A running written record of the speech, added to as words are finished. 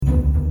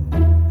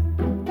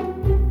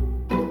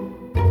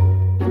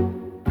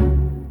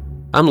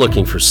I'm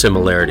looking for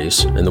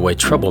similarities in the way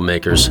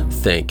troublemakers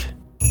think.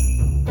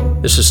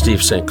 This is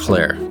Steve St.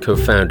 Clair,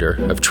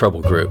 co-founder of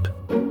Trouble Group.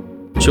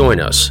 Join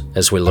us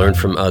as we learn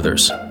from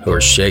others who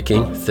are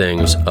shaking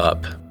things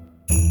up.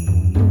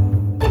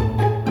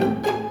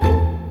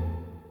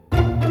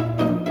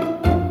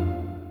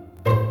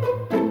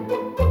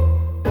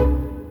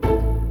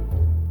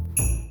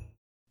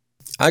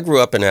 I grew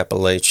up in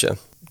Appalachia,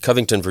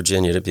 Covington,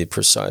 Virginia to be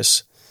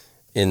precise,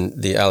 in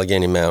the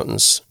Allegheny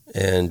Mountains.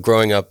 And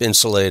growing up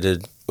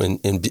insulated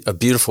in a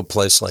beautiful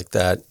place like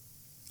that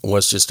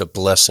was just a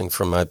blessing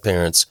from my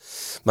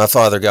parents. My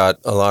father got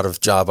a lot of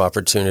job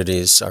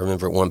opportunities. I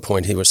remember at one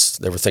point they were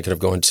thinking of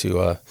going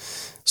to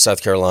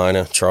South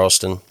Carolina,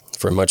 Charleston,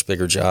 for a much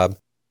bigger job.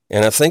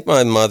 And I think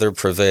my mother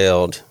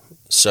prevailed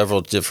several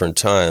different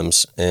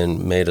times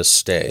and made us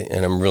stay.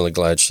 And I'm really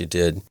glad she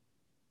did.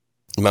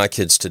 My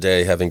kids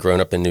today, having grown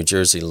up in New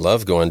Jersey,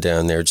 love going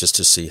down there just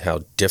to see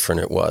how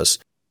different it was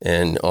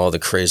and all the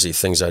crazy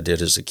things I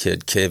did as a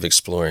kid, cave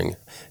exploring,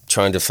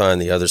 trying to find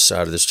the other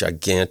side of this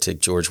gigantic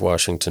George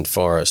Washington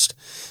forest.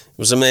 It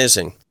was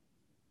amazing.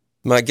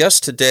 My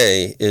guest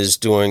today is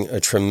doing a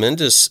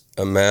tremendous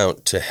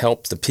amount to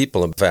help the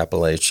people of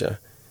Appalachia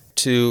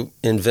to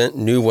invent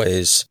new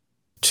ways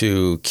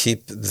to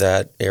keep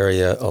that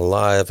area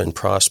alive and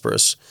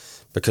prosperous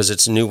because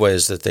it's new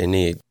ways that they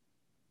need.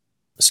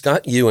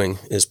 Scott Ewing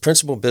is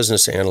Principal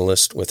Business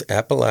Analyst with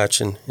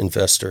Appalachian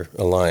Investor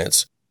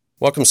Alliance.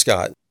 Welcome,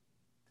 Scott.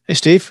 Hey,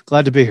 Steve.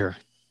 Glad to be here.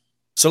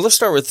 So let's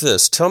start with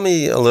this. Tell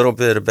me a little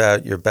bit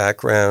about your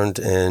background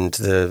and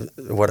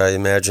what I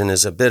imagine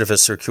is a bit of a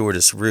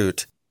circuitous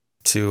route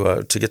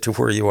to get to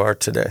where you are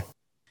today.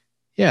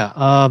 Yeah,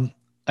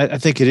 I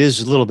think it is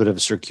a little bit of a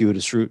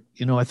circuitous route.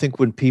 You know, I think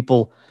when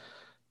people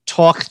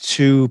talk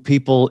to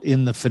people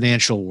in the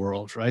financial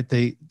world, right,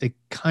 they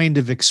kind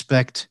of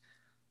expect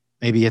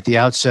maybe at the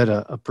outset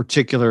a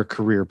particular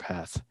career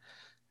path,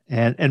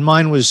 and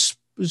mine was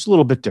a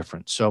little bit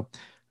different. So,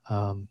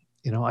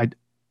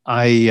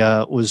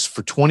 I was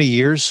for 20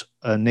 years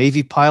a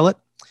Navy pilot,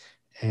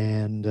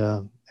 and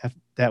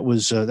that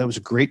was a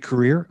great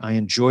career. I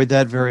enjoyed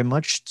that very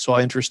much. Saw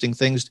interesting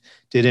things,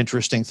 did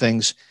interesting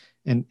things,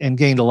 and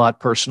gained a lot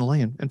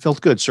personally, and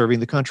felt good serving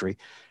the country.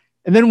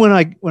 And then when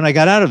I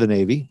got out of the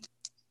Navy,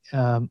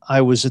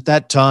 I was at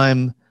that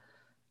time.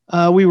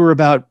 We were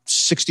about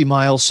 60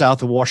 miles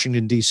south of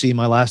Washington, D.C.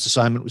 My last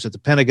assignment was at the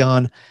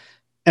Pentagon,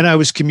 and I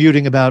was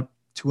commuting about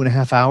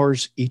 2.5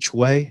 hours each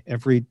way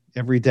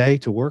every day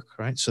to work,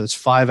 right? So it's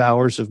 5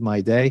 hours of my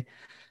day.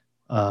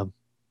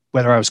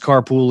 Whether I was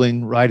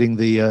carpooling, riding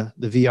the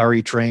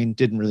VRE train,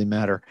 didn't really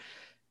matter.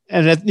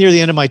 And near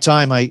the end of my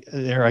time, I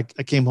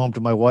came home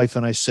to my wife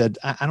and I said,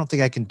 I don't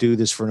think I can do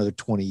this for another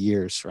 20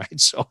 years, right?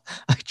 So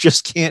I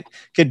just can't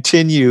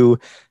continue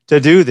to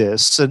do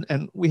this.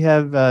 And we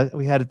had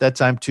at that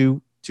time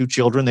two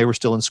children. They were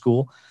still in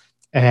school.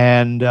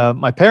 And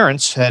my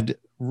parents had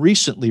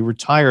recently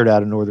retired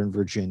out of Northern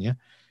Virginia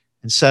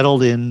and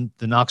settled in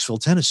the Knoxville,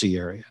 Tennessee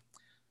area.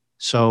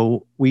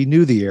 So we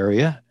knew the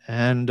area.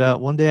 And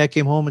one day I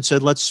came home and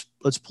said, let's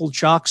pull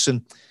chocks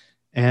and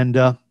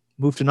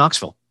move to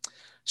Knoxville.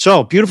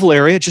 So beautiful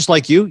area, just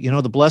like you know,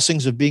 the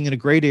blessings of being in a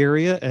great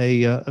area,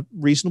 a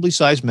reasonably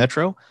sized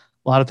metro,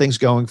 a lot of things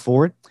going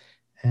for it.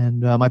 And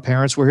my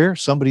parents were here.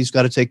 Somebody's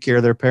got to take care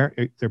of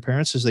their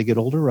parents as they get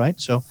older, right?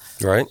 So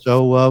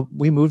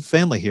we moved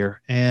family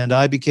here, and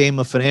I became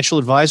a financial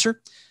advisor.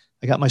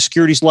 I got my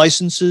securities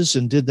licenses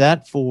and did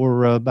that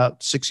for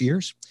about 6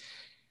 years.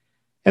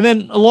 And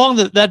then along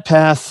that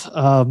path,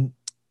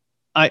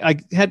 I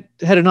had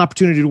an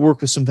opportunity to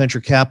work with some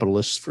venture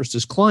capitalists, first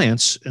as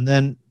clients, and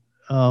then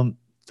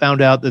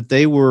found out that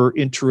they were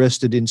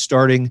interested in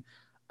starting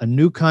a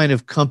new kind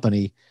of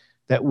company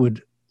that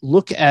would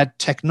look at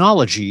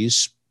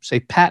technologies, say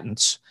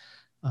patents,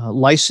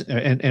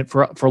 and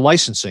for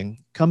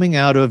licensing coming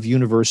out of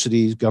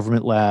universities,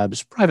 government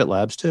labs, private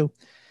labs too.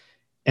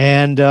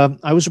 And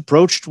I was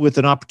approached with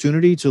an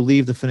opportunity to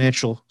leave the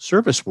financial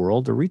service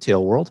world, the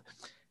retail world,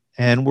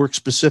 and work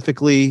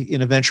specifically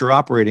in a venture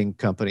operating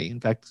company. In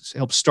fact,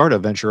 help start a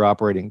venture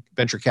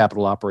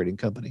capital operating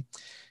company.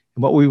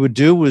 And what we would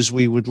do was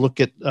we would look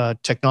at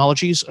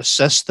technologies,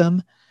 assess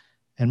them.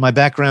 And my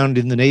background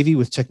in the Navy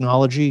with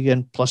technology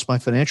and plus my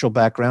financial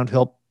background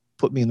helped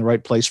put me in the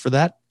right place for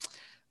that.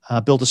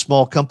 Built a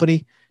small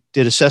company,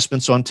 did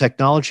assessments on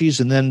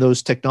technologies, and then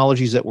those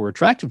technologies that were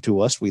attractive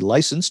to us, we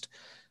licensed,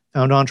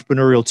 found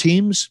entrepreneurial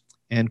teams,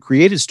 and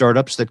created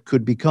startups that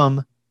could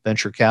become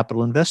venture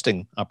capital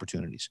investing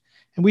opportunities.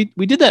 And we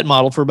did that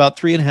model for about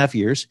 3.5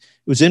 years.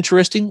 It was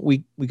interesting.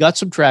 We got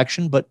some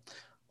traction, but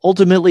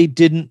ultimately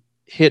didn't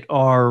hit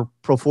our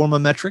pro forma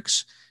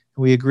metrics.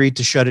 We agreed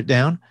to shut it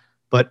down.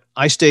 But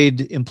I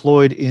stayed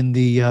employed in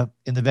the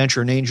venture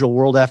and angel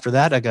world after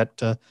that. I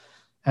got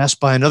asked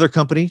by another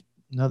company,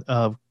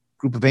 a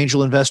group of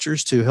angel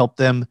investors, to help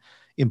them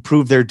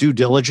improve their due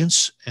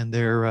diligence and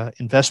their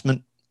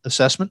investment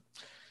assessment.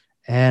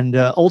 And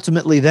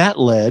ultimately that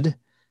led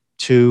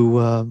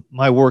to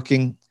my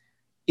working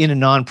in a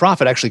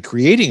nonprofit, actually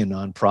creating a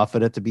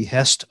nonprofit at the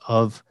behest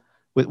of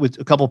with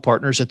a couple of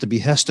partners at the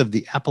behest of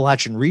the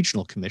Appalachian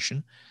Regional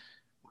Commission,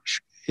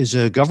 which is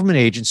a government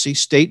agency,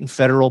 state and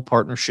federal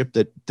partnership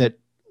that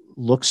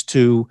looks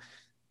to,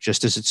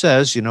 just as it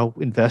says,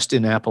 invest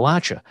in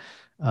Appalachia,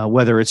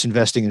 whether it's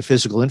investing in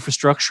physical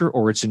infrastructure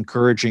or it's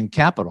encouraging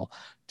capital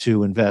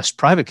to invest,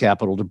 private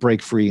capital to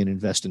break free and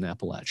invest in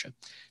Appalachia.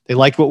 They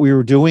liked what we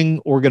were doing,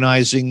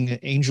 organizing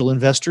angel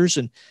investors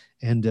and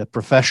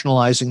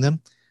professionalizing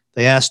them.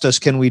 They asked us,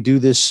 can we do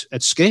this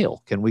at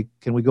scale? Can we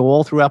go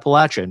all through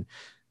Appalachia and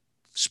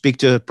speak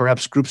to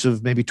perhaps groups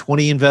of maybe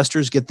 20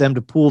 investors, get them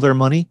to pool their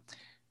money?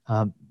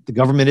 The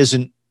government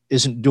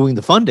isn't doing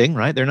the funding,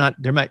 right? They're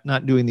not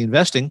doing the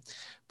investing,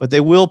 but they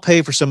will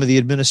pay for some of the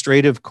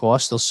administrative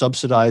costs. They'll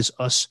subsidize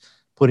us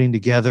putting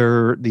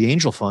together the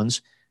angel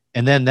funds,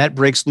 and then that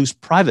breaks loose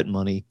private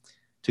money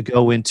to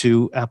go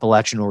into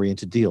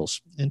Appalachian-oriented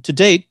deals. And to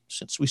date,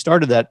 since we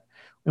started that,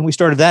 when we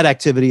started that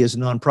activity as a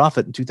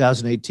nonprofit in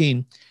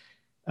 2018,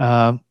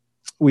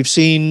 we've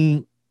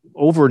seen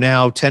over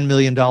now $10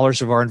 million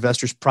of our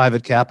investors'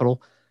 private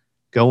capital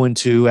go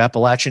into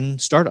Appalachian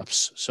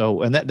startups.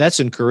 So, and that's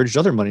encouraged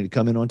other money to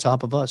come in on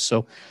top of us.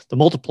 So the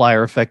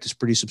multiplier effect is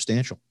pretty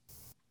substantial.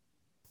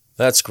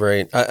 That's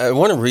great. I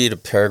want to read a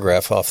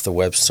paragraph off the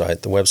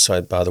website. The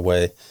website, by the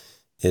way,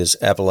 is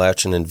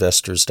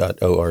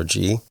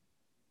appalachianinvestors.org.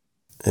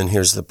 And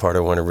here's the part I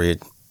want to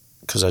read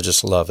because I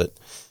just love it.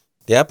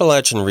 The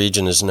Appalachian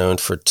region is known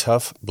for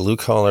tough,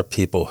 blue-collar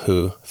people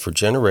who, for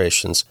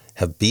generations,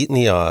 have beaten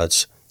the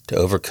odds to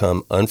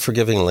overcome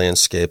unforgiving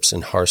landscapes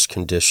and harsh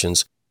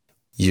conditions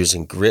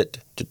using grit,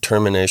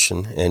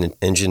 determination, and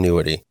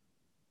ingenuity.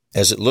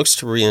 As it looks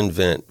to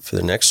reinvent for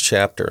the next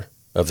chapter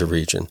of the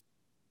region,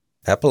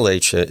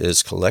 Appalachia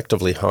is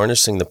collectively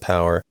harnessing the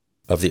power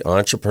of the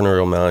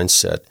entrepreneurial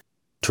mindset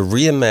to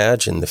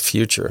reimagine the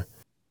future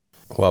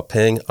while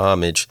paying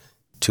homage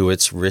to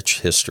its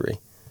rich history.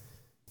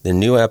 The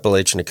new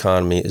Appalachian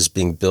economy is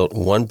being built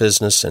one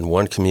business and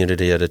one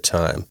community at a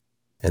time,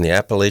 and the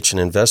Appalachian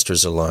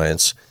Investors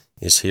Alliance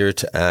is here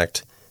to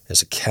act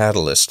as a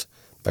catalyst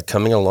by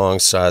coming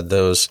alongside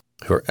those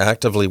who are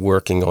actively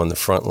working on the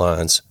front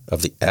lines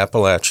of the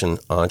Appalachian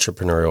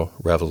entrepreneurial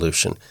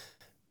revolution.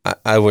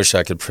 I wish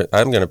I could print.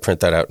 I'm going to print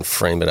that out and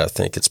frame it. I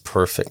think it's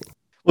perfect.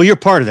 Well, you're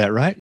part of that,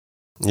 right?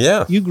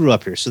 Yeah. You grew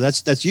up here, so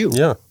that's you.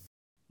 Yeah.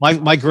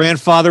 My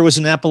grandfather was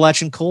an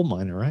Appalachian coal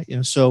miner, right?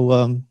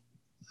 So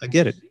I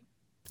get it.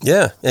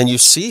 Yeah, and you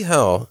see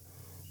how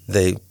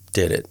they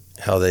did it,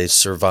 how they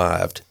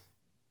survived.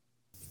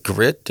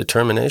 Grit,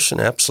 determination,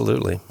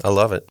 absolutely. I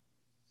love it.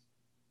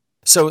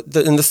 So,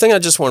 the thing I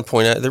just want to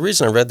point out, the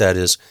reason I read that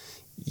is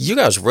you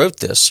guys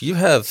wrote this. You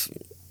have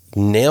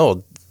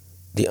nailed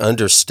the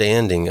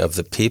understanding of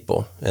the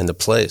people and the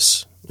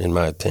place, in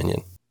my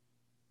opinion.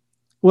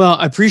 Well,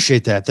 I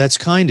appreciate that. That's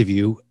kind of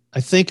you.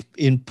 I think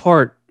in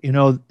part,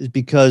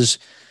 because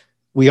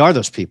we are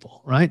those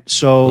people, right?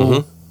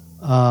 So,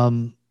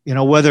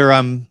 whether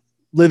I'm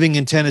living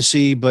in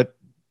Tennessee but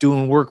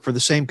doing work for the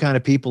same kind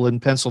of people in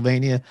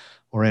Pennsylvania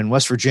or in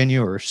West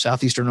Virginia or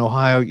southeastern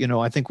Ohio,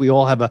 I think we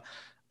all have a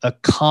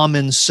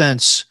common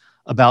sense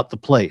about the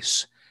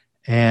place,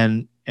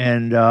 and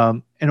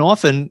often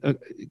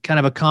kind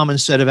of a common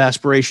set of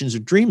aspirations or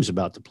dreams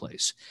about the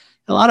place.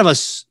 A lot of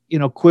us,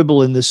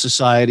 quibble in this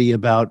society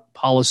about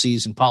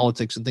policies and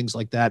politics and things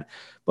like that.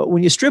 But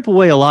when you strip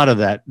away a lot of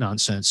that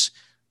nonsense,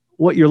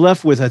 what you're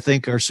left with, I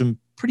think, are some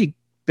pretty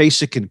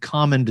basic and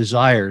common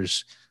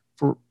desires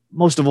for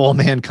most of all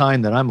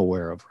mankind that I'm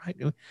aware of, right?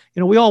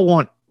 We all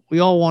want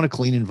a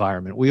clean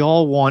environment. We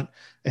all want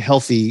a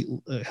healthy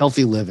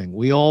living.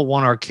 We all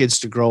want our kids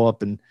to grow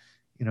up and,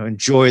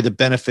 enjoy the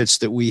benefits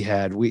that we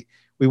had. We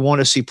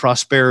want to see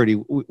prosperity.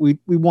 We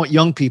want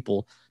young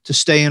people to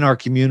stay in our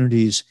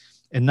communities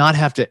and not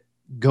have to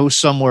go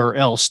somewhere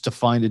else to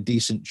find a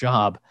decent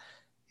job.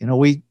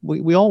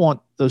 We all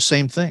want those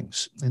same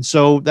things. And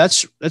so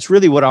that's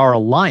really what our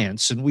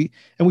alliance, and we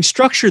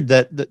structured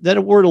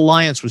that word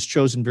alliance was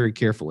chosen very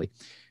carefully.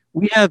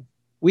 We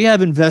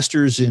have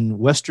investors in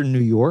Western New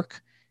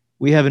York.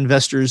 We have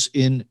investors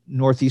in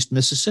Northeast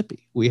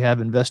Mississippi. We have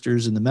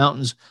investors in the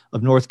mountains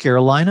of North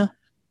Carolina.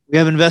 We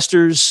have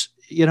investors,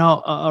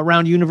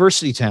 around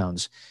university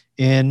towns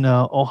in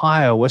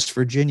Ohio, West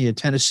Virginia,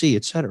 Tennessee,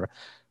 et cetera.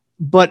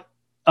 But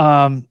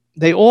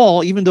they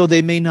all, even though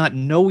they may not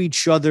know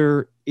each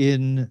other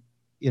in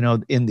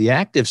the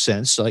active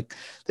sense, like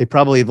they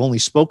probably have only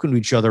spoken to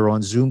each other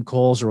on Zoom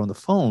calls or on the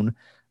phone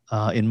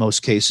in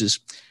most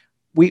cases,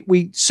 we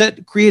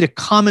create a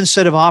common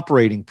set of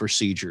operating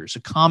procedures,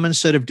 a common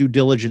set of due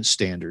diligence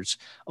standards,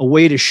 a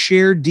way to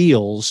share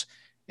deals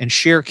and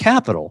share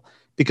capital.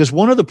 Because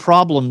one of the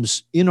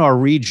problems in our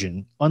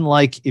region,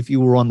 unlike if you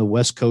were on the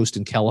West Coast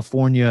in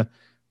California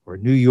or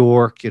New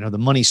York, the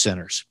money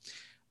centers,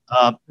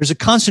 there's a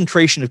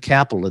concentration of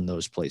capital in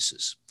those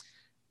places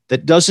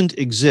that doesn't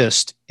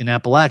exist in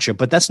Appalachia.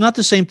 But that's not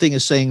the same thing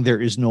as saying there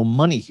is no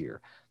money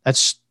here.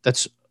 That's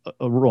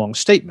a wrong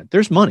statement.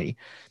 There's money,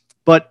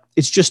 but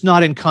it's just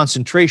not in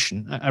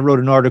concentration. I wrote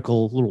an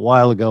article a little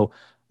while ago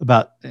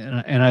about,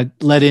 and I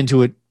led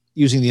into it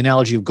using the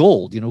analogy of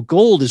gold.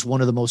 Gold is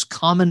one of the most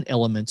common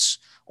elements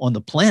on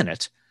the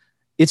planet.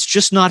 It's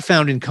just not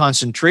found in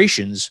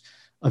concentrations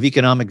of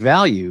economic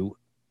value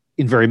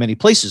in very many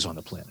places on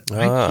the planet.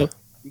 Right? So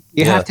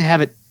you have to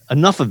have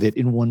enough of it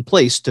in one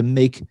place to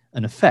make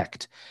an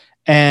effect.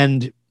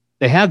 And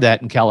they have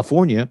that in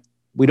California.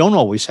 We don't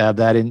always have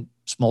that in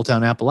small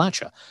town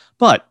Appalachia.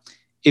 But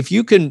if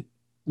you can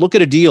look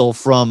at a deal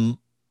from,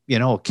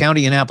 a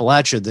county in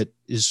Appalachia that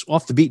is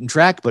off the beaten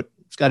track, but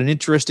it's got an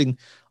interesting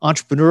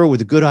entrepreneur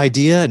with a good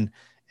idea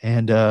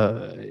and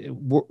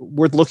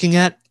worth looking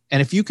at.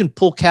 And if you can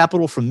pull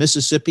capital from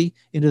Mississippi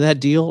into that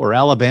deal, or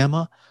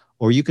Alabama,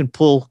 or you can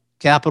pull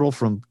capital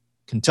from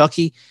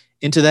Kentucky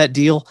into that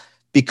deal,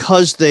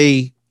 because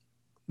they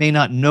may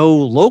not know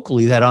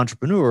locally that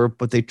entrepreneur,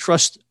 but they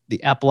trust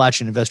the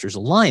Appalachian Investors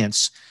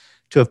Alliance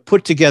to have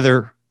put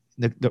together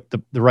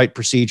the right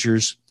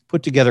procedures,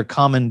 put together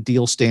common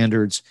deal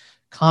standards,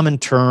 common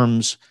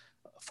terms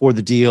for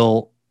the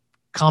deal,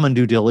 common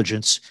due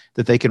diligence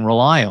that they can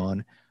rely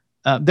on.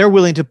 They're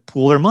willing to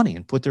pool their money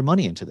and put their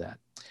money into that.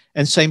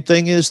 And same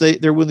thing is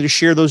they're willing to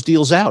share those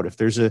deals out. If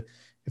there's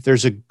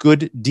a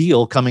good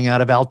deal coming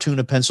out of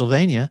Altoona,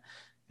 Pennsylvania,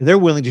 they're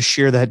willing to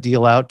share that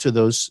deal out to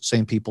those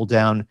same people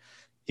down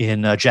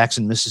in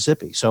Jackson,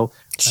 Mississippi. So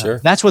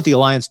that's what the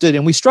Alliance did.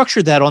 And we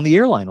structured that on the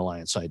Airline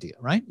Alliance idea,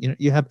 right?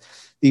 You have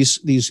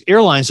these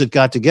airlines that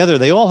got together.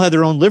 They all had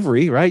their own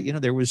livery, right?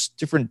 There was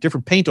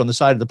different paint on the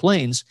side of the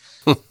planes.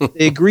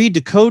 They agreed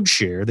to code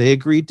share. They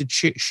agreed to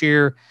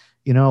share,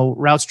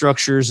 route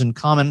structures and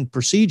common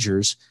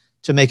procedures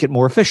to make it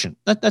more efficient.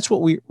 That's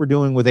what we're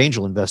doing with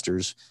angel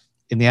investors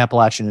in the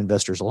Appalachian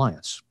Investors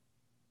Alliance.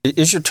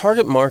 Is your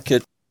target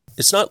market,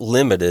 it's not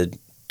limited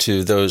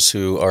to those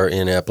who are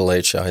in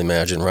Appalachia, I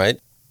imagine, right?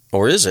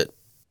 Or is it?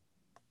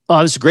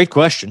 That's a great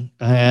question.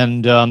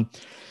 And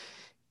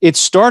it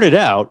started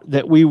out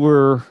that we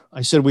were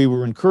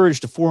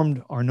encouraged to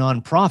form our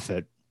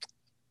nonprofit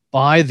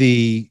by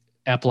the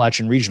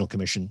Appalachian Regional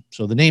Commission.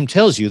 So the name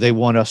tells you they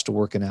want us to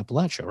work in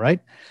Appalachia, right?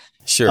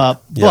 Sure.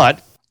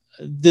 But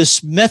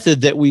this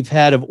method that we've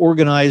had of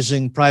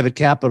organizing private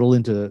capital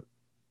into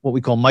what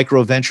we call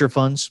micro venture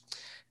funds,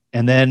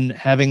 and then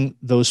having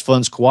those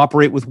funds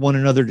cooperate with one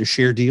another to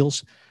share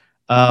deals,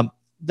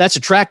 that's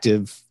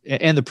attractive.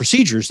 And the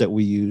procedures that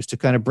we use to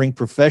kind of bring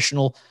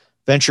professional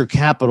venture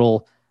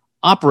capital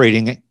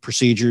operating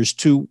procedures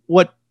to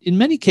what in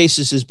many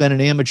cases has been an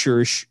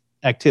amateurish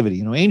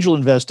activity. Angel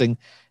investing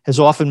has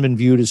often been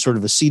viewed as sort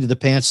of a seat of the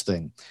pants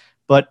thing,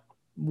 but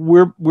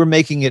we're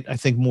making it, I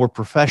think, more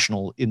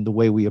professional in the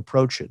way we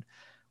approach it.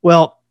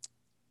 Well,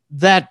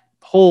 that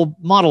whole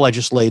model I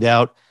just laid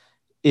out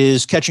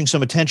is catching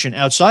some attention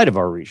outside of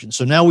our region.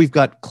 So now we've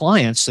got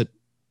clients that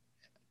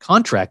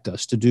contract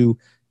us to do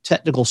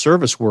technical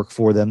service work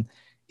for them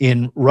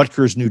in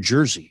Rutgers, New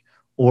Jersey,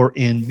 or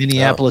in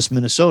Minneapolis,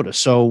 Minnesota.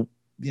 So,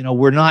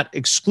 we're not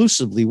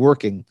exclusively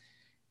working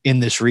in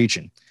this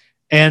region.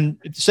 And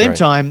at the same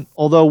time,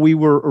 although we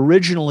were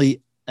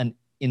originally an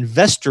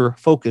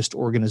investor-focused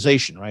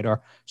organization, right?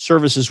 Our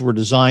services were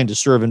designed to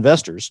serve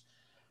investors.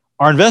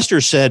 Our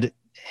investors said,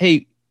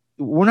 hey,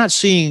 we're not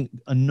seeing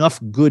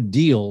enough good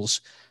deals,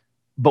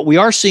 but we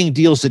are seeing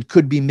deals that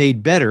could be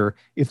made better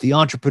if the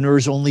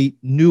entrepreneurs only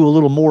knew a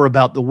little more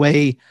about the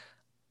way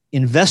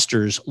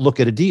investors look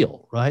at a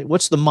deal, right?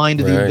 What's the mind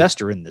of the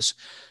investor in this?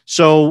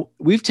 So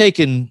we've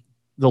taken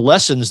the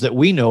lessons that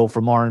we know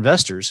from our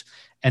investors,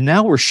 and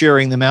now we're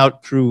sharing them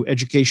out through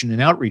education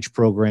and outreach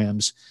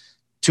programs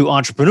to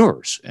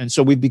entrepreneurs. And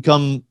so we've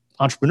become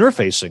entrepreneur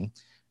facing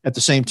at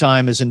the same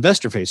time as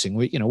investor facing.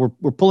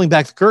 We're pulling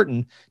back the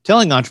curtain,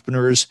 telling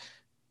entrepreneurs,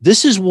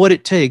 this is what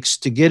it takes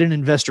to get an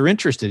investor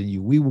interested in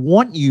you. We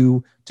want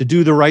you to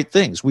do the right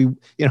things. We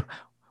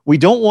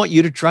don't want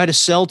you to try to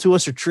sell to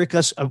us or trick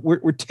us.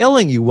 We're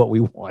telling you what we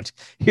want.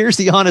 Here's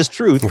the honest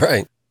truth.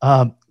 Right.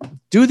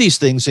 Do these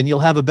things and you'll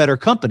have a better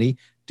company.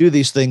 Do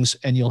these things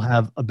and you'll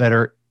have a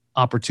better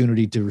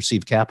opportunity to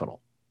receive capital.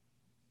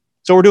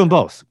 So we're doing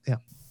both. Yeah.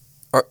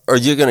 Are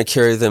you going to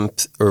carry them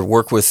or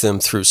work with them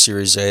through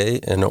Series A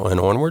and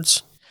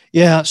onwards?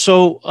 Yeah.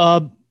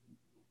 So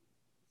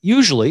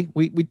usually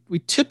we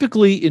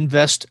typically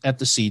invest at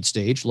the seed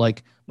stage,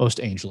 like most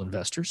angel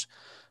investors,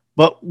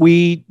 but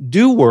we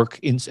do work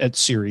at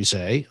Series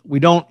A. We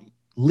don't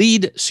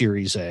lead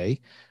Series A.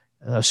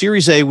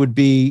 Series A would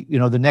be,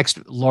 the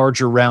next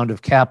larger round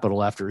of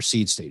capital after a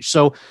seed stage.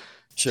 So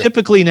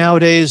typically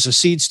nowadays a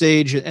seed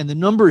stage, and the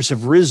numbers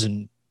have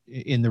risen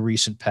in the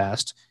recent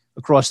past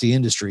across the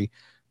industry,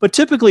 but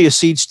typically a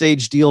seed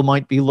stage deal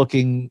might be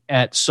looking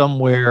at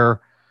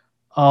somewhere,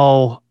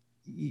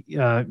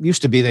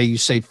 used to be you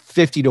say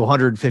 50 to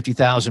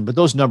 150,000, but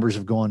those numbers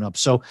have gone up.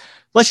 So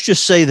let's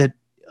just say that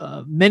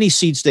many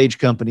seed stage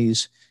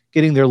companies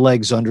getting their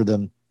legs under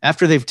them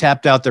after they've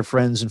tapped out their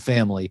friends and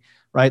family,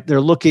 right?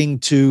 They're looking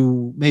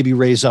to maybe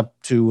raise up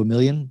to $1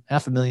 million,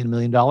 $500,000, $1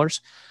 million.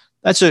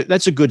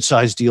 That's a good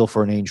sized deal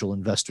for an angel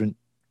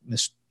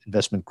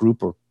investment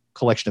group or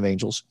collection of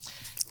angels.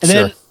 And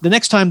then the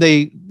next time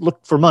they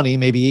look for money,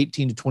 maybe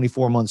 18 to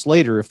 24 months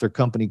later, if their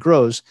company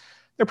grows,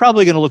 they're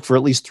probably going to look for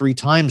at least 3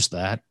 times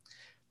that.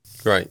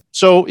 Right.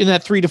 So in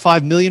that 3 to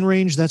 5 million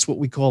range, that's what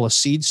we call a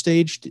seed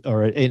stage,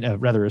 or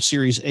rather a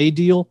Series A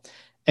deal.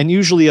 And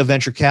usually a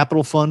venture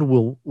capital fund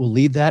will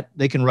lead that.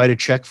 They can write a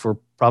check for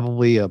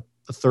probably a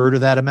third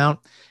of that amount,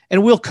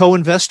 and we'll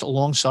co-invest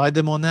alongside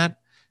them on that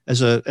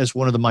as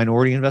one of the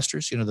minority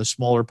investors, the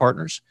smaller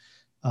partners.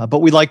 But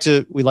we like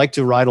to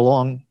ride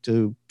along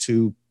to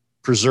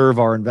preserve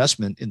our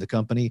investment in the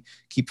company,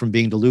 keep from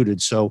being diluted.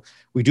 So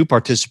we do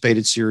participate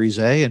at Series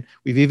A, and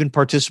we've even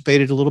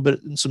participated a little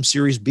bit in some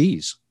Series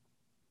Bs.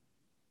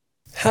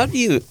 How do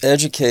you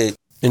educate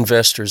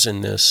investors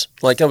in this?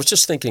 Like, I was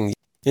just thinking,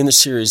 in the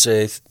Series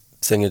A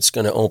thing, it's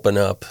going to open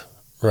up,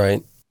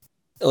 right?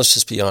 Let's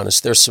just be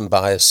honest. There's some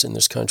bias in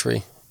this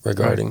country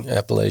regarding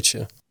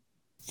Appalachia,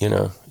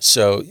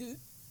 So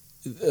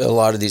a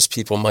lot of these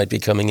people might be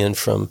coming in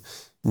from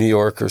New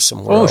York or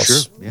somewhere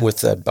else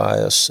with that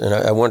bias. And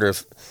I wonder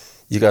if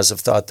you guys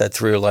have thought that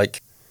through,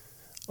 like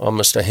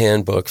almost a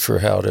handbook for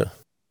how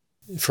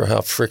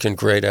freaking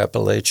great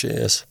Appalachia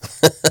is.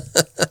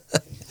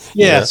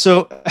 Yeah.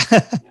 So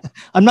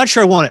I'm not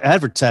sure I want to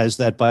advertise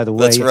that, by the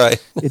way. That's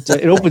right.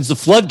 It opens the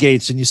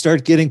floodgates and you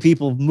start getting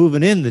people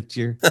moving in that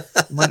you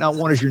might not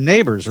want as your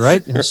neighbors.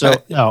 Right. And so,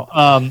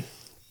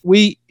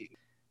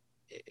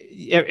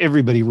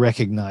 everybody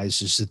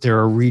recognizes that there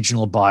are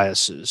regional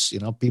biases.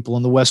 People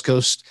on the West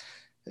Coast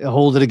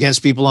hold it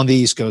against people on the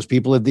East Coast.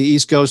 People at the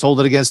East Coast hold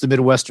it against the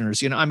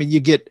Midwesterners.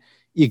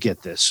 You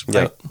get this,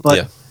 right?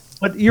 Yeah.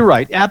 But you're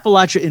right.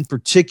 Appalachia in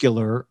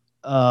particular,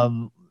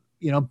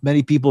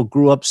 many people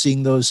grew up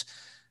seeing those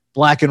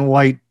black and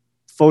white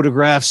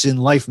photographs in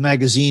Life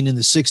magazine in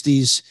the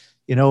 60s,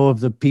 of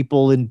the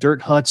people in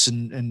dirt huts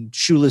and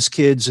shoeless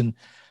kids. And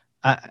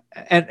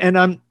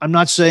I'm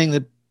not saying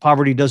that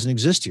poverty doesn't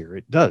exist here.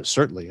 It does,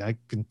 certainly. I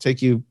can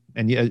take you,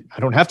 and I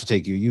don't have to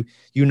take you.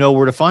 You know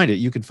where to find it.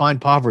 You can find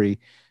poverty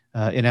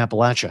in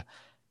Appalachia.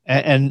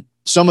 And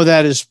some of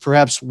that is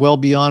perhaps well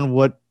beyond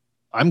what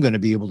I'm going to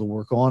be able to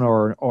work on,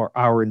 or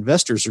our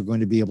investors are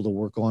going to be able to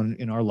work on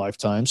in our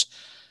lifetimes.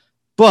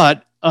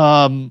 But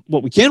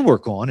what we can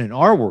work on and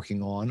are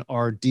working on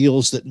are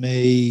deals that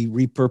may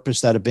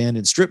repurpose that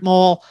abandoned strip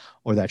mall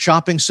or that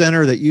shopping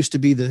center that used to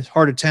be the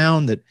heart of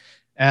town, that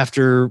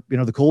after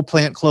the coal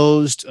plant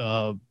closed,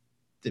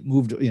 it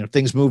moved,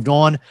 things moved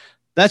on.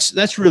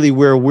 That's really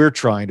where we're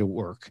trying to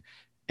work.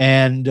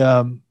 And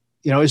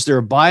is there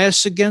a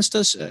bias against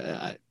us?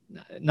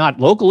 Not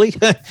locally.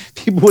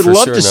 People would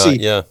love to see.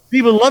 Yeah.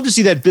 People would love to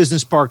see that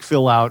business park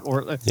fill out,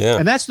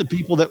 and that's the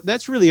people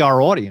that's really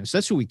our audience.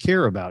 That's who we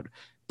care about.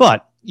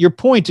 But your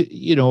point,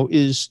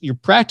 is your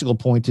practical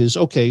point is,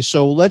 okay,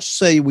 so let's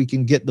say we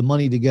can get the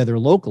money together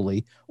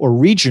locally or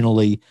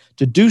regionally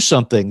to do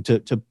something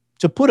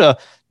to put a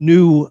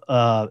new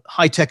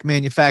high-tech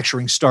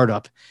manufacturing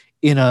startup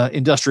in an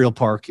industrial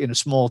park in a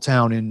small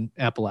town in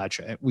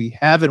Appalachia. We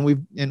have, and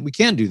we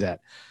can do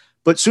that.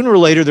 But sooner or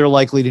later, they're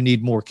likely to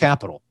need more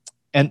capital.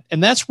 And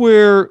that's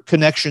where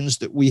connections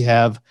that we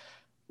have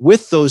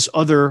with those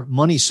other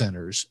money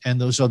centers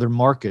and those other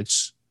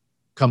markets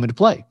come into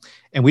play.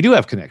 And we do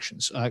have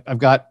connections. I've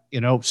got,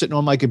 sitting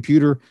on my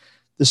computer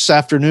this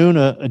afternoon,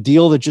 a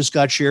deal that just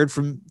got shared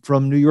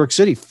from New York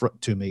City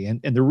to me.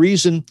 And the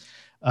reason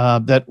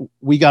that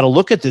we got to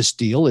look at this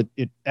deal,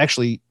 it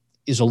actually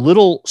is a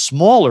little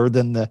smaller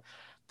than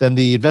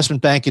the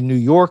investment bank in New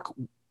York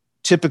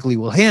typically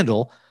will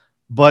handle.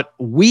 But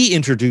we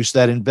introduced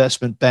that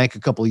investment bank a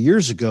couple of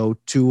years ago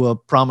to a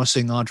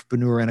promising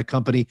entrepreneur and a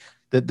company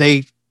that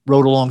they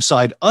rode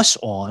alongside us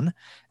on,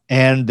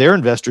 and their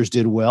investors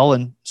did well.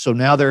 And so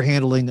now they're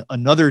handling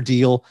another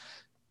deal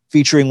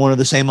featuring one of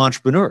the same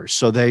entrepreneurs.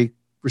 So they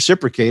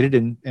reciprocated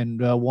and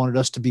wanted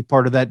us to be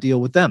part of that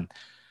deal with them.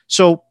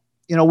 So,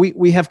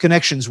 we have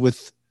connections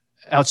with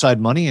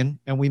outside money, and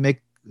we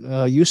make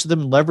use of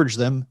them and leverage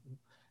them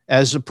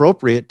as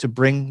appropriate to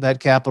bring that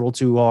capital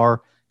to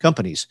our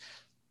companies.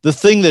 The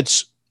thing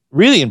that's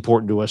really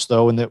important to us,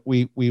 though, and that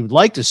we would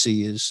like to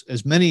see is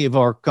as many of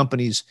our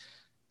companies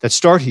that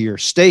start here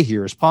stay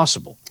here as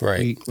possible.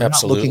 Right. We're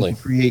Absolutely. not looking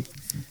to create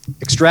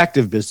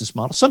extractive business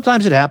models.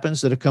 Sometimes it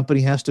happens that a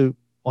company has to,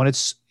 when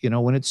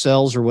it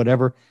sells or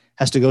whatever,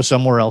 has to go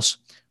somewhere else.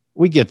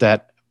 We get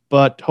that.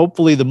 But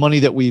hopefully the money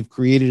that we've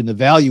created and the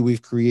value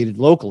we've created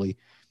locally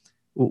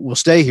will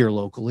stay here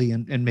locally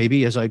and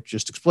maybe, as I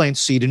just explained,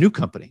 seed a new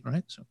company,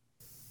 right? So,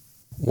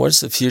 what does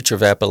the future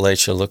of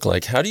Appalachia look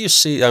like? How do you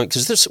see,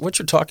 because what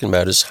you're talking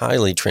about is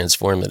highly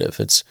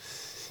transformative.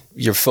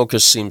 Your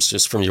focus seems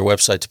just from your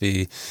website to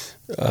be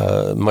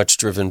much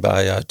driven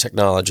by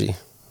technology,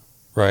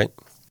 right?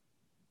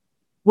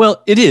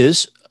 Well, it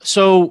is.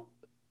 So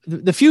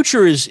the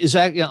future is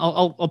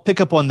I'll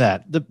pick up on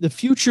that. The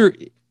future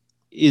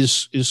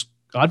is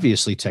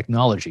obviously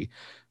technology,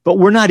 but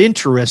we're not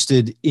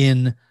interested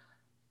in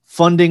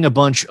funding a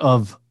bunch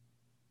of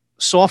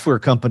software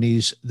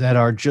companies that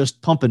are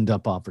just pumping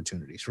up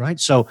opportunities, right?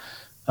 So,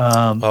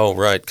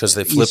 right, because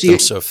they flip them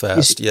so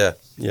fast. Yeah.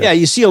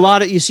 You see a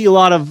lot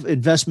of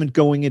investment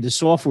going into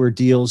software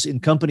deals in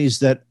companies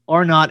that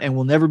are not and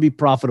will never be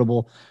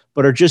profitable,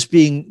 but are just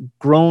being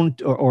grown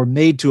or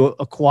made to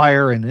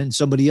acquire, and then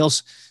somebody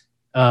else,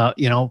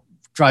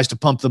 tries to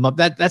pump them up.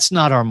 That's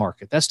not our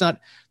market.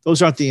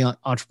 Those aren't the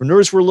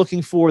entrepreneurs we're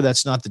looking for.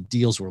 That's not the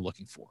deals we're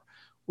looking for.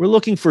 We're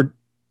looking for,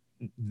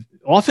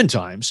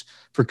 oftentimes,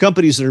 for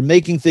companies that are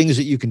making things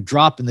that you can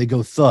drop and they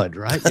go thud,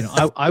 right?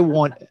 I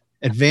want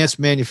advanced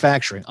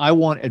manufacturing. I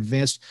want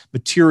advanced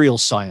material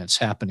science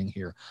happening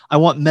here. I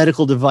want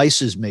medical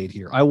devices made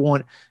here. I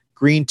want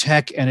green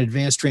tech and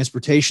advanced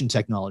transportation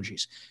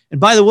technologies. And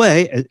by the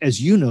way,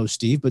 as you know,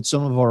 Steve, but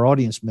some of our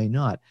audience may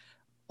not,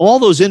 all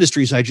those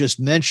industries I just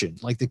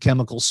mentioned, like the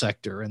chemical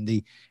sector and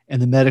the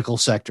medical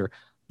sector,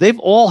 they've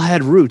all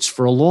had roots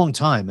for a long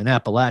time in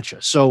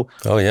Appalachia. So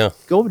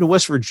go over to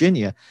West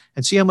Virginia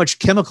and see how much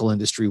chemical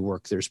industry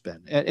work there's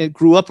been. It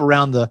grew up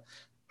around the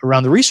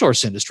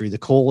resource industry, the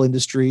coal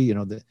industry,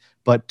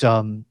 but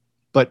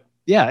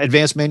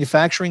advanced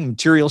manufacturing,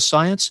 material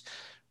science.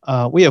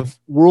 We have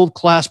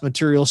world-class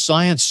material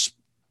science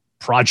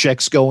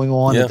projects going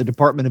on at the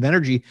Department of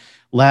Energy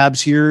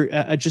labs here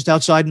just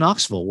outside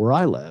Knoxville, where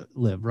I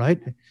live, right?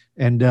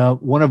 And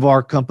one of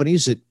our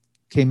companies that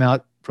came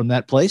out from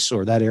that place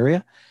or that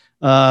area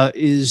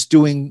is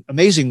doing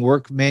amazing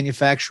work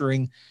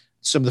manufacturing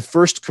some of the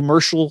first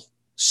commercial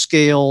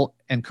scale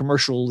and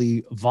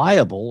commercially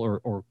viable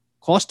or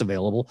cost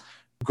available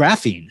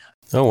graphene.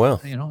 Oh, wow.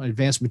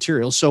 Advanced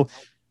materials. So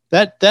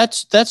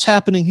that's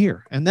happening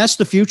here, and that's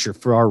the future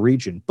for our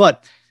region.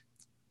 But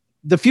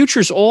the future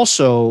is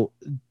also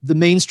the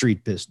Main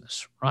Street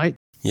business, right?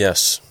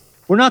 Yes.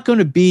 We're not going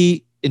to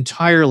be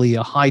entirely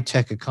a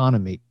high-tech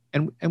economy,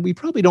 and we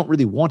probably don't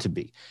really want to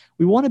be.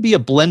 We want to be a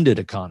blended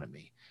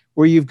economy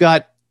where you've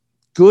got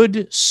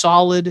good,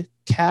 solid,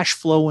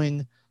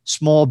 cash-flowing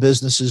small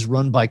businesses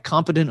run by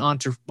competent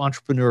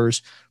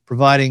entrepreneurs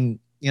providing,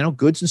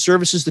 goods and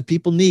services that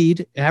people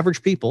need,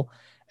 average people.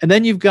 And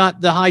then you've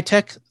got the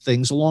high-tech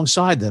things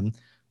alongside them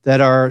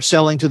that are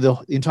selling to the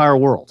entire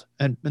world.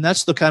 And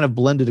that's the kind of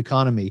blended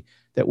economy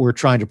that we're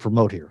trying to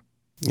promote here.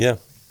 Yeah.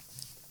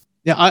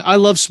 Yeah, I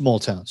love small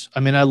towns.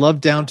 I mean, I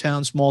love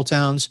downtown small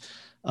towns.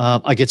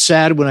 I get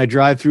sad when I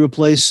drive through a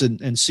place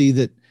and see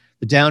that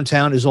the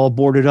downtown is all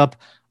boarded up.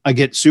 I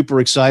get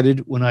super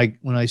excited when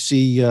I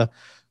see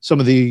some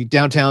of the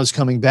downtowns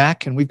coming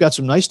back. And we've got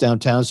some nice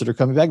downtowns that are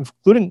coming back,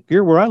 including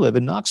here where I live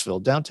in Knoxville.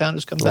 Downtown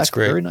has come back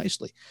very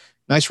nicely.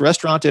 Nice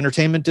restaurant,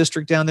 entertainment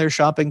district down there,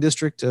 shopping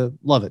district.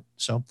 Love it.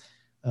 So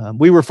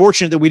we were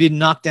fortunate that we didn't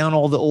knock down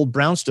all the old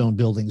brownstone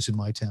buildings in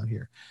my town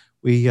here.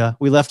 We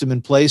left them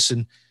in place,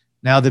 and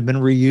now they've been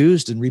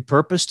reused and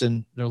repurposed,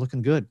 and they're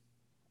looking good.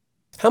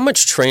 How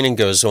much training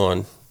goes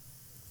on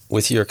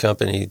with your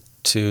company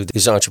to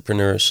these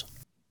entrepreneurs?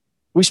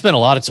 We spend a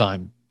lot of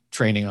time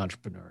training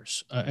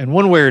entrepreneurs in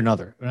one way or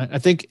another. I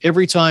think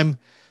every time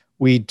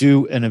we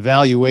do an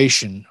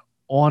evaluation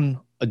on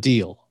a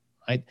deal,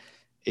 right?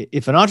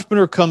 If an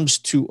entrepreneur comes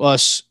to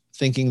us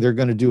thinking they're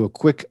going to do a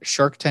quick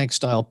Shark Tank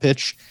style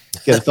pitch,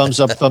 get a thumbs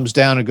up, thumbs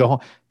down, and go home,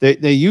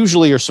 they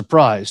usually are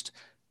surprised.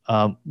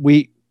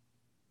 We're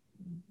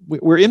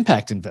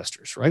impact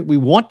investors, right? We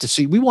want to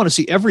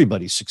see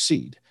everybody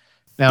succeed.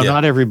 Now,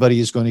 not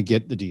everybody is going to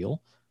get the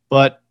deal,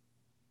 but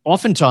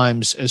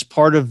oftentimes, as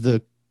part of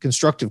the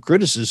constructive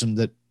criticism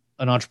that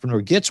an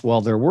entrepreneur gets while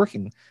they're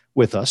working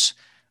with us,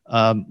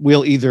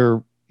 we'll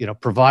either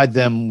provide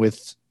them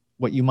with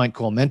what you might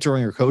call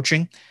mentoring or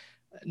coaching.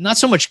 Not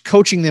so much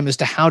coaching them as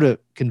to how to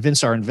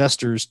convince our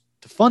investors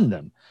to fund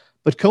them,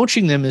 but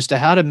coaching them as to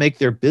how to make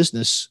their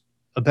business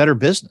a better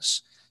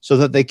business so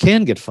that they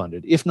can get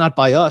funded. If not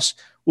by us,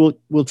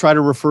 we'll try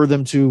to refer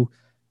them to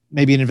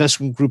maybe an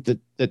investment group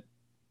that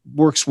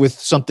works with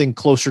something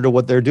closer to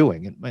what they're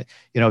doing. And,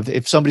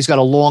 if somebody's got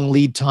a long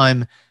lead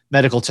time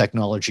medical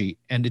technology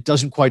and it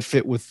doesn't quite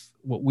fit with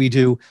what we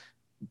do,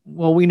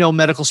 well, we know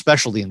medical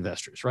specialty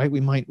investors, right?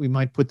 We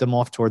might put them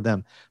off toward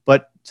them.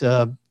 But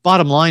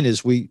bottom line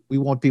is we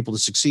want people to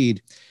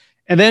succeed.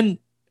 And then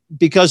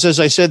because, as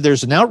I said,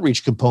 there's an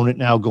outreach component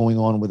now going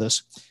on with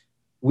us,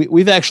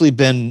 we've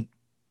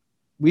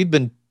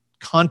been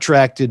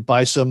contracted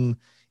by some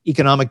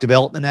economic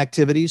development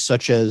activities,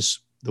 such as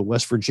the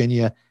West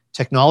Virginia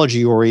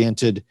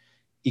technology-oriented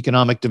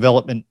economic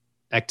development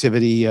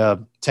activity,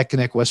 Tech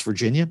Connect West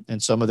Virginia,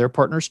 and some of their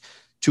partners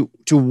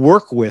to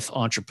work with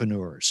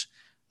entrepreneurs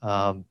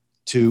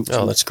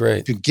that's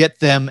great, to get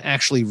them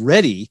actually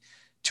ready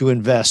to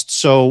invest.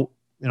 So,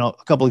 a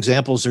couple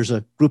examples. There's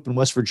a group in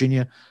West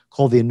Virginia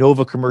called the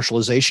Innova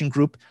Commercialization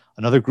Group,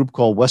 another group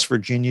called West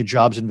Virginia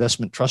Jobs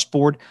Investment Trust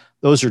Board.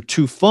 Those are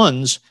two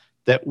funds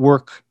that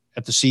work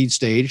at the seed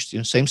stage,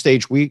 same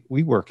stage we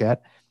work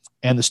at.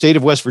 And the state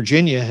of West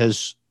Virginia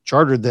has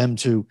chartered them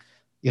to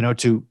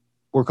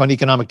work on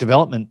economic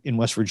development in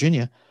West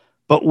Virginia.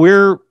 But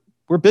we're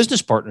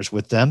business partners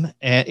with them,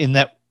 and in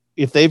that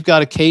if they've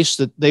got a case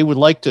that they would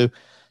like to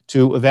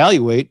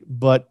evaluate,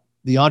 but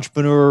the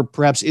entrepreneur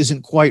perhaps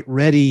isn't quite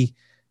ready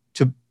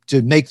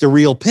to make the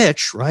real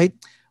pitch, right?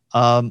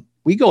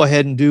 We go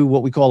ahead and do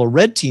what we call a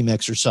red team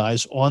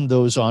exercise on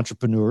those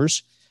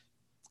entrepreneurs.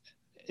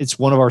 It's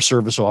one of our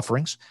service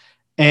offerings.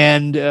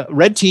 And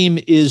red team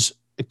is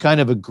a kind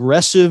of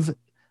aggressive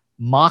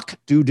mock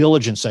due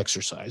diligence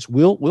exercise.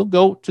 We'll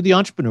go to the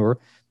entrepreneur.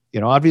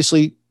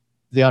 Obviously,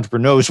 the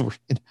entrepreneur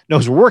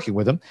knows we're working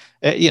with them.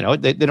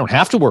 They don't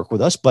have to work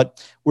with us,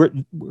 but we're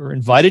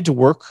invited to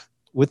work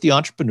with the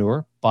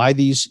entrepreneur by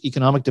these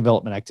economic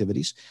development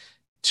activities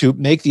to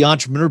make the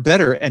entrepreneur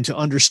better and to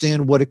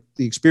understand what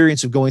the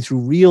experience of going through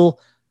real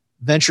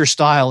venture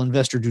style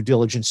investor due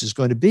diligence is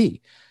going to be.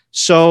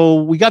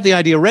 So we got the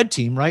idea red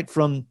team right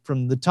from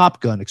the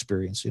Top Gun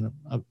experience.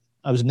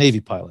 I was a Navy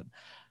pilot.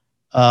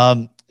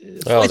 Flight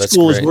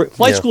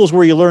school is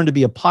where you learn to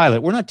be a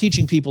pilot. We're not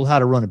teaching people how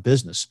to run a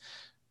business.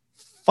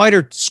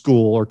 Fighter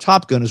school or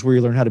Top Gun is where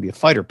you learn how to be a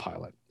fighter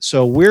pilot.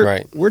 So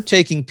we're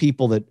taking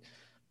people that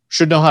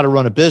should know how to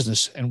run a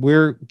business, and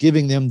we're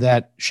giving them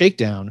that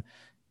shakedown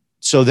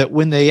so that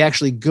when they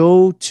actually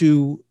go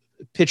to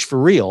pitch for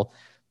real,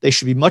 they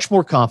should be much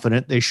more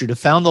confident. They should have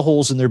found the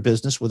holes in their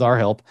business with our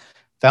help,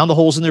 found the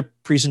holes in their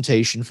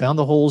presentation, found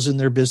the holes in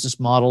their business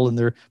model and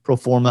their pro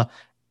forma,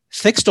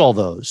 fixed all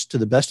those to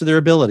the best of their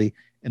ability,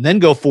 and then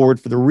go forward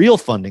for the real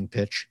funding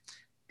pitch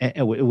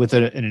with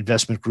an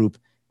investment group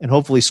and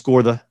hopefully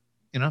score the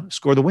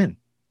win.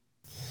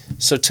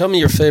 So tell me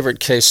your favorite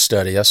case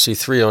study. I see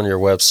 3 on your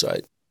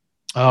website.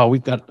 Oh, we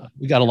got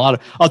a lot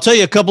of. I'll tell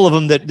you a couple of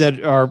them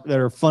that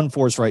are fun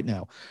for us right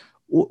now.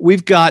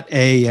 We've got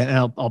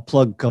and I'll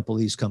plug a couple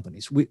of these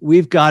companies.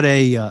 We've got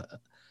a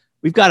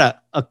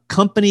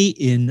company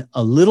in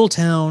a little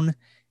town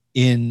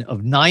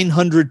of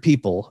 900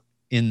 people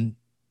in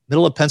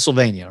middle of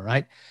Pennsylvania,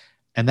 right?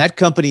 And that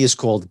company is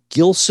called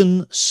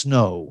Gilson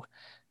Snow.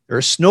 They're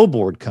a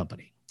snowboard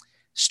company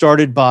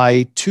started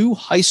by 2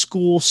 high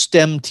school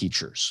STEM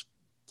teachers.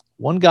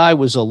 One guy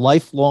was a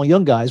lifelong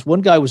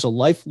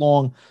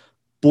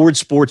board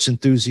sports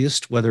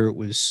enthusiast, whether it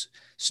was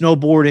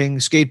snowboarding,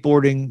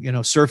 skateboarding,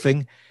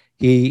 surfing.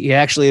 He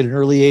actually at an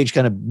early age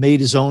kind of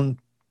made his own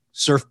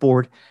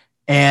surfboard,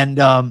 and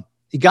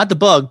he got the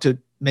bug to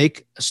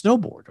make a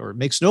snowboard or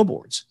make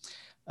snowboards,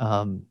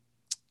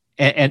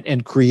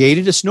 and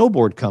created a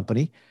snowboard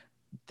company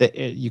that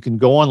you can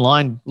go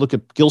online, look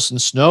at Gilson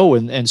Snow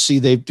and see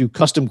they do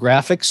custom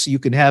graphics. You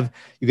can have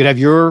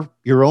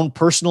your own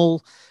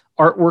personal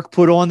artwork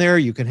put on there.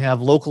 You can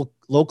have local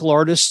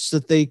artists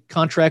that they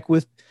contract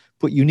with,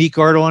 put unique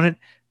art on it.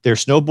 Their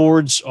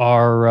snowboards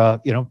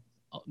are,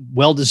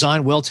 well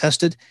designed, well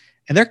tested,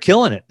 and they're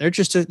killing it.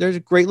 They're a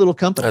great little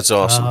company. That's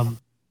awesome.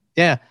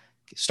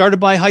 Started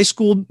by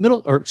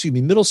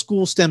middle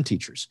school STEM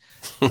teachers.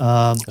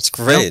 That's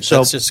great.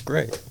 That's just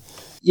great.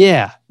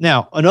 Yeah.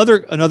 Now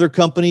another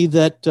company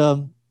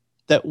that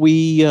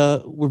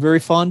we're very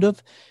fond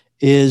of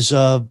is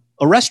a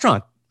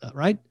restaurant,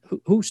 right?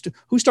 Who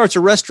starts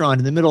a restaurant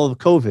in the middle of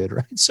COVID,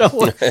 right?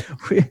 So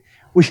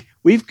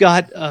we've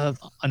got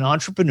an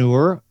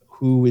entrepreneur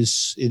who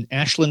is in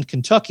Ashland,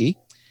 Kentucky,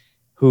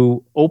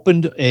 who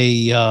opened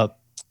a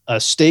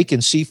steak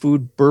and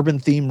seafood bourbon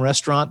themed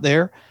restaurant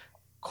there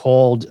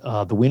called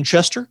the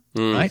Winchester,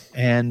 right?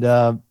 And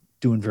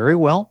doing very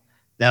well.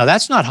 Now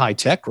that's not high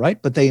tech,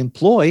 right? But they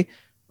employ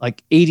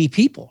like 80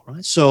 people,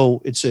 right?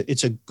 So it's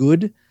a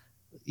good,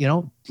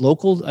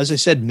 local, as I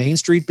said, Main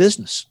Street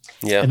business.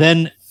 Yeah. And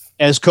then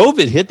as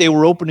COVID hit, they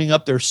were opening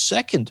up their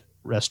second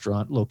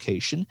restaurant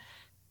location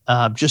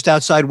just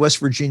outside West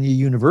Virginia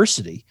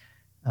University.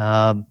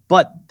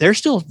 But they're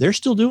still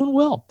doing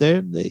well.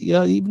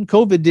 Even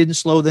COVID didn't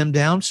slow them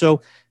down.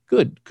 So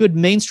good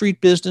Main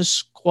Street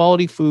business,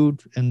 quality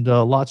food, and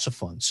lots of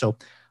fun. So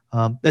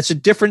that's a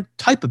different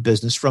type of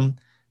business from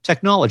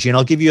technology. And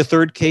I'll give you a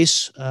third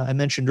case. I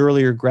mentioned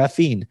earlier,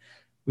 graphene.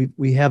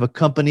 We have a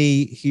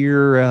company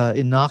here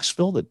in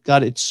Knoxville that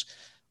got its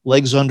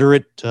legs under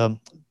it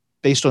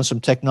based on some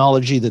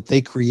technology that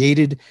they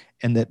created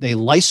and that they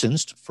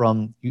licensed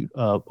from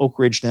Oak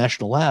Ridge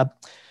National Lab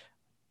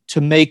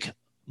to make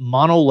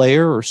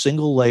monolayer or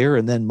single layer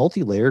and then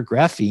multi-layer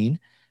graphene.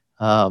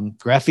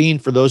 Graphene,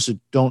 for those that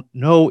don't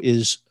know,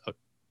 is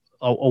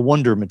a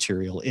wonder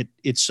material.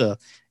 It's a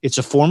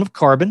form of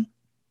carbon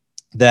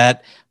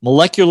that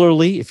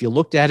molecularly, if you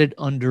looked at it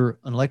under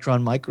an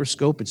electron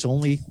microscope, it's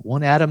only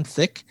 1 atom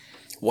thick.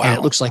 Wow. And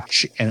it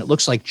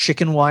looks like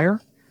chicken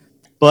wire,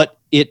 but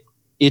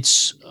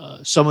it's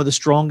some of the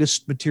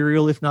strongest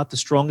material, if not the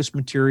strongest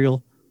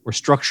material or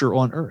structure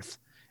on Earth.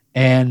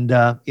 And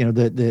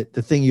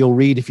the thing you'll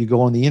read if you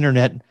go on the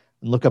internet and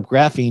look up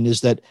graphene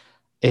is that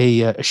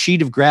a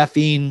sheet of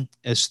graphene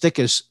as thick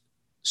as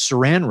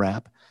saran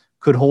wrap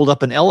could hold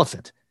up an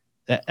elephant.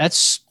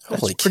 That's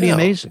pretty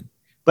amazing.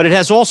 But it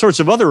has all sorts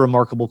of other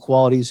remarkable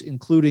qualities,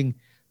 including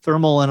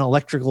thermal and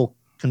electrical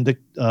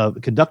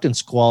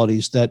conductance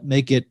qualities that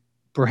make it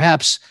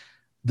perhaps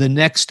the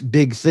next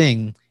big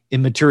thing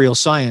in material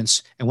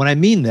science. And when I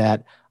mean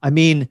that, I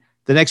mean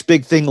the next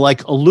big thing,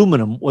 like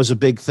aluminum was a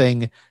big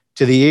thing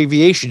to the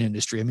aviation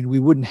industry. I mean, we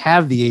wouldn't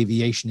have the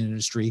aviation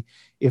industry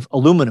if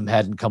aluminum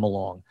hadn't come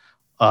along.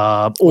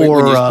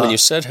 When you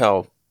said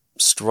how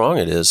strong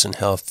it is and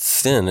how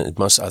thin I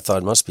thought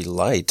it must be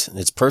light.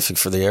 It's perfect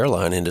for the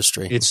airline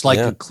industry. It's like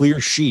a clear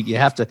sheet. You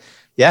have to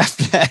Yeah,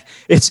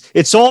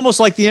 it's almost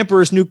like the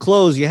emperor's new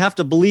clothes. You have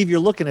to believe you're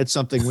looking at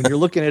something when you're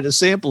looking at a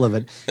sample of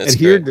it,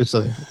 adhered to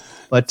something.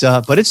 But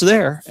it's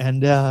there,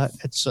 and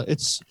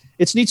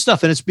it's neat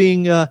stuff, and it's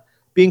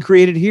being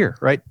created here,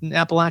 right in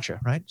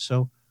Appalachia, right?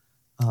 So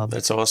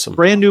that's awesome.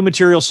 Brand new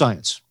material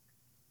science.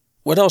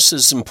 What else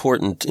is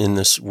important in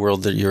this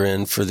world that you're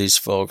in for these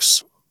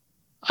folks?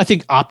 I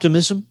think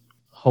optimism,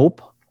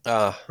 hope,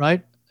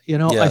 right?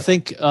 I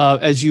think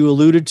as you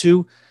alluded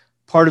to,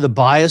 part of the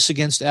bias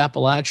against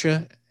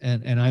Appalachia,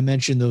 and I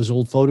mentioned those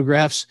old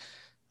photographs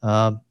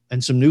and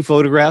some new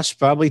photographs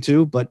probably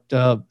too, but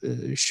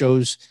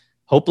shows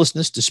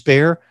hopelessness,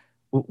 despair.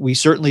 We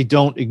certainly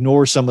don't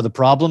ignore some of the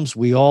problems.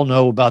 We all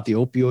know about the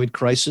opioid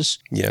crisis.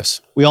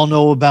 Yes. We all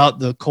know about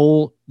the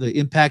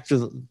impact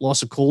of the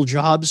loss of coal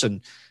jobs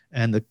and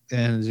the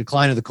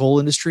decline of the coal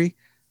industry.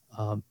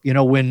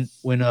 When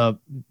a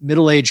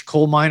middle-aged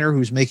coal miner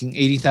who's making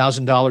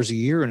 $80,000 a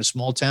year in a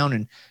small town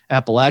in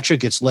Appalachia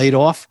gets laid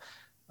off,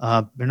 there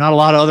are not a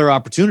lot of other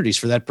opportunities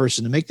for that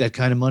person to make that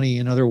kind of money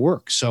in other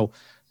work. So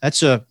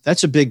that's a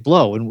big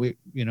blow, and we're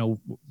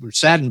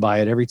saddened by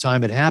it every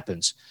time it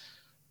happens.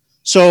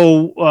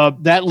 So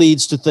that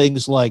leads to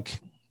things like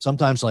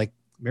sometimes like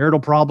marital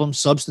problems,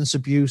 substance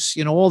abuse,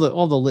 all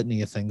the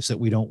litany of things that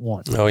we don't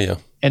want. Oh yeah.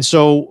 And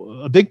so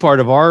a big part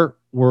of our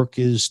work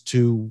is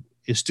to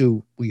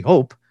we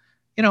hope,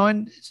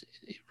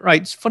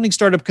 right, funding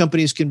startup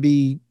companies can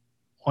be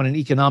on an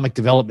economic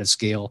development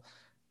scale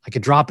like a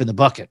drop in the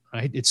bucket,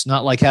 right? It's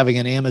not like having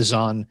an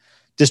Amazon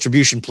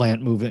distribution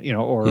plant move in,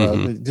 or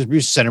a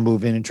distribution center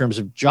move in terms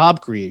of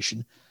job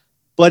creation,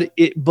 but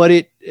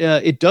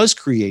it does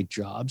create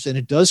jobs, and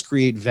it does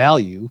create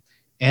value,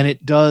 and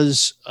it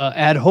does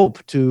add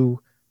hope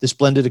to this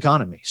blended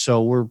economy.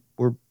 So we're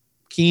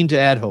keen to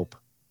add hope.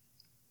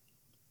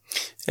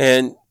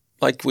 And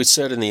like we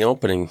said in the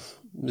opening,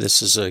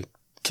 this is a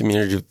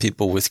community of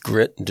people with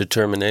grit and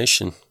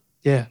determination.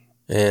 Yeah.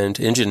 And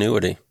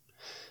ingenuity.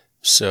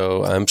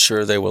 So I'm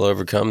sure they will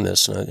overcome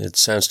this. It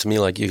sounds to me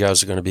like you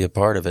guys are going to be a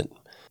part of it.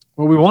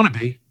 Well, we want to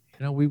be.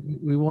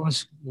 We want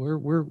to.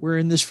 We're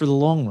in this for the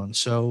long run.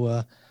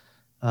 So,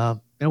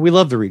 we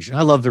love the region.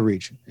 I love the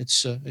region.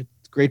 It's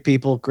great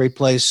people, great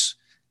place.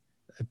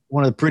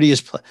 One of the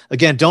prettiest.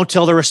 Again, don't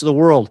tell the rest of the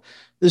world.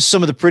 This is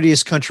some of the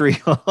prettiest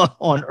country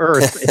on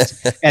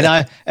earth. And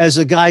I, as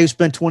a guy who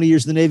spent 20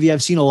 years in the Navy,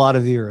 I've seen a lot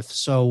of the earth.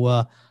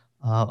 So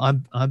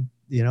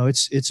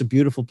it's a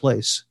beautiful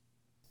place.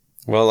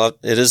 Well,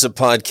 it is a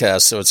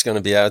podcast, so it's going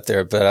to be out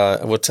there,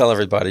 but we'll tell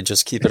everybody,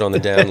 just keep it on the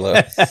down low.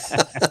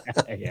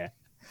 Yeah.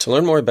 To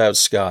learn more about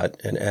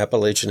Scott and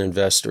Appalachian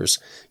Investors,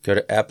 go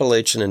to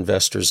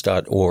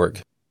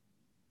appalachianinvestors.org.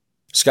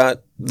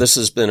 Scott, this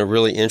has been a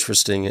really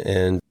interesting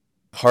and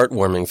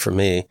heartwarming for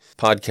me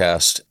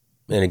podcast,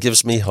 and it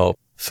gives me hope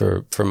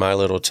for my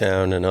little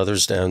town and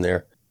others down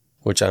there,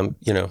 which I'm,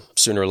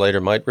 sooner or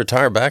later might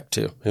retire back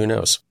to. Who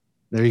knows?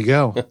 There you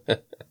go.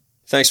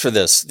 Thanks for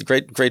this.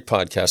 Great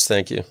podcast.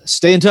 Thank you.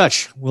 Stay in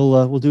touch.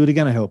 We'll do it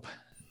again, I hope.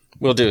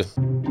 Will do.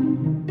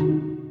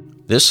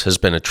 This has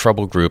been a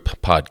Trouble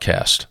Group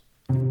podcast.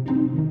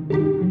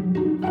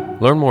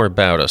 Learn more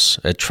about us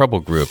at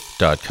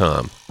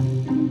troublegroup.com.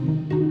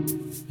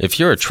 If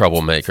you're a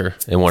troublemaker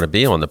and want to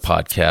be on the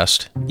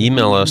podcast,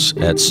 email us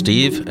at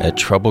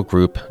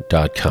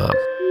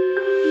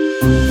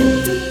steve@troublegroup.com.